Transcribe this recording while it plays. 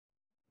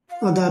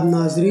आदाब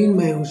नाजरीन,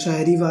 मैं हूँ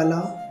शायरी वाला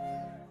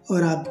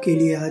और आपके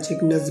लिए आज एक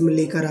नज़्म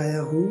लेकर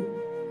आया हूँ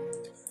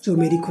जो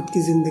मेरी खुद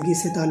की ज़िंदगी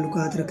से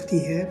ताल्लुकात रखती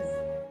है।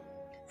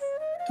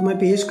 तो मैं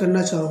पेश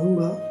करना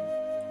चाहूँगा।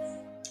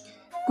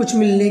 कुछ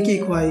मिलने की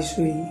ख्वाहिश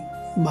हुई,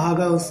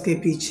 भागा उसके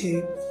पीछे,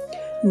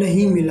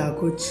 नहीं मिला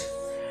कुछ,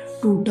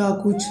 टूटा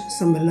कुछ,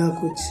 संभला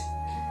कुछ,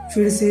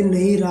 फिर से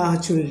नई राह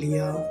चुन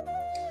लिया,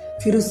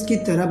 फिर उसकी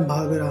तरफ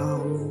भाग रहा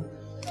हूँ।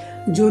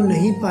 जो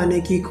नहीं पाने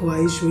की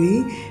ख्वाहिश हुई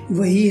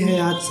वही है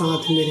आज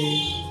साथ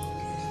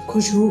मेरे।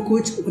 खुश हूँ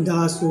कुछ,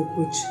 उदास हूँ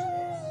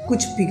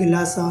कुछ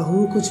पिघला सा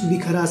हूँ, कुछ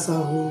बिखरा सा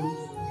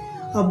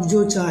हूँ। अब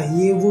जो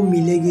चाहिए वो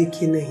मिलेगी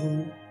कि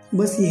नहीं,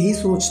 बस यही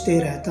सोचते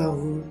रहता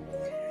हूँ।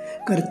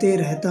 करते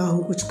रहता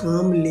हूँ कुछ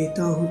काम,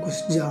 लेता हूँ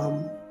कुछ जाम,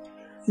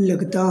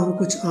 लगता हूँ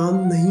कुछ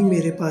आम, नहीं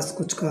मेरे पास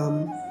कुछ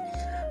काम।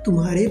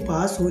 तुम्हारे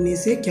पास होने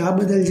से क्या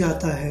बदल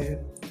जाता है,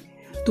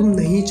 तुम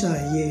नहीं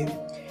चाहिए,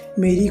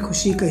 मेरी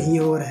खुशी कहीं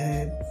और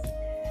है।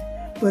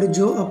 पर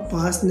जो अब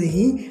पास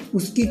नहीं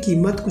उसकी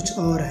कीमत कुछ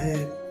और है।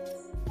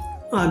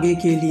 आगे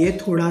के लिए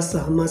थोड़ा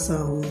सहमा सा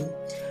हूँ,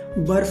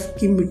 बर्फ़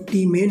की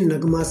मिट्टी में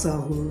नगमा सा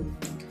हूँ।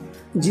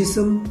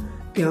 जिस्म,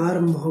 प्यार,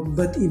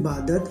 मोहब्बत,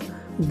 इबादत,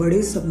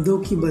 बड़े शब्दों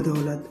की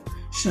बदौलत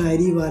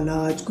शायरी वाला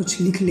आज कुछ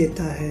लिख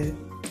लेता है।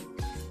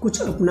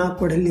 कुछ अपना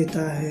पढ़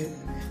लेता है,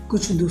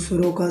 कुछ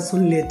दूसरों का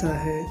सुन लेता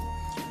है।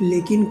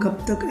 लेकिन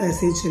कब तक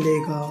ऐसे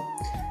चलेगा,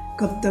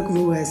 कब तक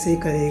वो ऐसे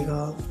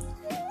करेगा।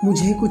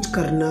 मुझे कुछ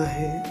करना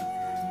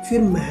है,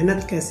 फिर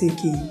मेहनत कैसे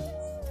की,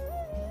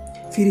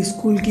 फिर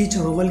स्कूल की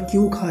चावल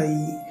क्यों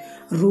खाई,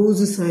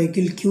 रोज़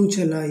साइकिल क्यों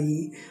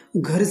चलाई,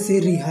 घर से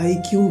रिहाई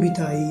क्यों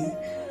बिताई,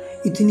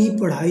 इतनी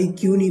पढ़ाई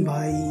क्यों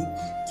निभाई,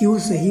 क्यों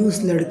सही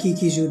उस लड़की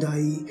की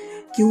जुदाई,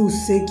 क्यों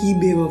उससे की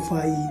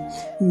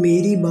बेवफाई।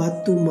 मेरी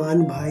बात तू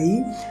मान भाई,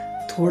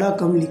 थोड़ा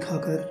कम लिखा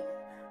कर,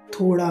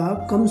 थोड़ा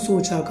कम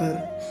सोचा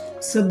कर,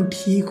 सब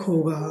ठीक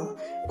होगा।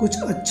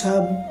 कुछ अच्छा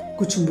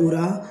कुछ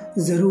बुरा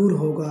ज़रूर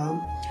होगा।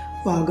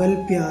 पागल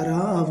प्यारा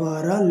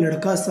आवारा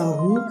लड़का सा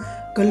हूँ,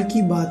 कल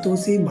की बातों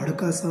से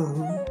भड़का सा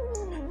हूँ,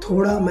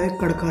 थोड़ा मैं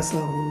कड़का सा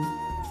हूँ,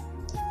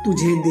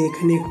 तुझे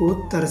देखने को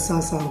तरसा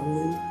सा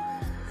हूँ।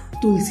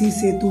 तुलसी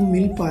से तू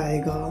मिल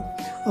पाएगा,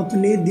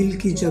 अपने दिल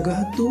की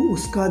जगह तू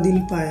उसका दिल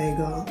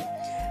पाएगा,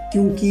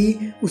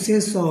 क्योंकि उसे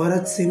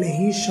शोहरत से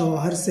नहीं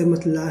शौहर से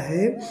मतला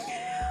है।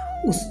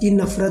 उसकी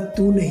नफ़रत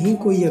तू नहीं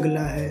कोई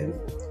अगला है।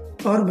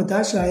 और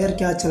बता शायर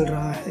क्या चल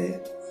रहा है,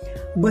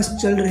 बस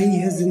चल रही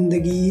है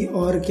ज़िंदगी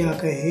और क्या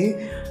कहे,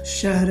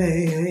 सह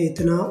रहे हैं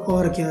इतना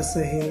और क्या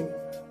सहे।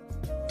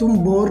 तुम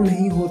बोर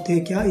नहीं होते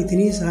क्या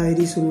इतनी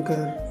शायरी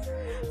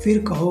सुनकर,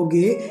 फिर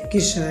कहोगे कि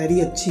शायरी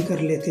अच्छी कर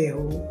लेते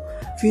हो,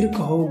 फिर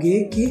कहोगे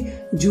कि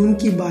जून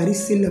की बारिश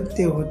से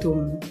लगते हो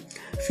तुम,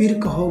 फिर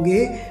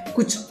कहोगे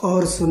कुछ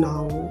और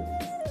सुनाओ।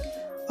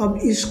 अब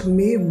इश्क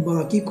में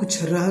बाकी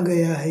कुछ रह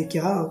गया है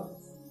क्या,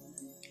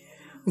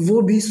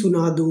 वो भी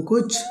सुना दूँ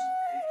कुछ।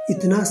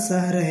 इतना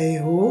सह रहे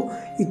हो,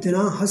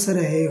 इतना हंस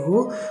रहे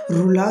हो,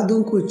 रुला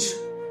दूँ कुछ।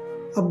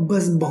 अब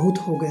बस बहुत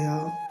हो गया,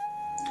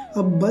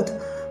 अब बस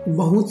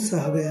बहुत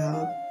सह गया।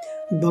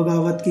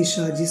 बगावत की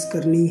साजिश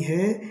करनी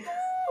है,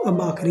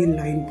 अब आखिरी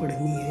लाइन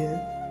पढ़नी है।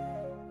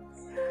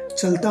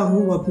 चलता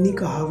हूँ अपनी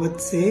कहावत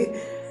से,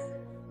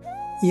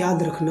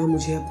 याद रखना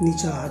मुझे अपनी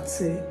चाहत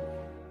से।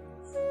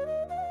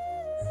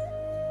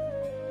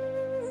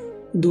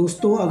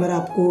 दोस्तों, अगर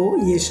आपको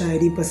ये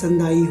शायरी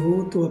पसंद आई हो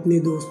तो अपने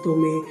दोस्तों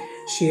में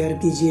शेयर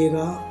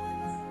कीजिएगा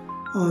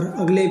और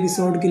अगले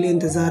एपिसोड के लिए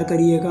इंतज़ार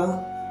करिएगा।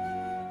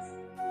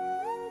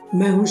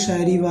 मैं हूँ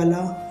शायरी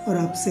वाला और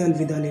आपसे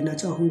अलविदा लेना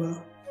चाहूँगा।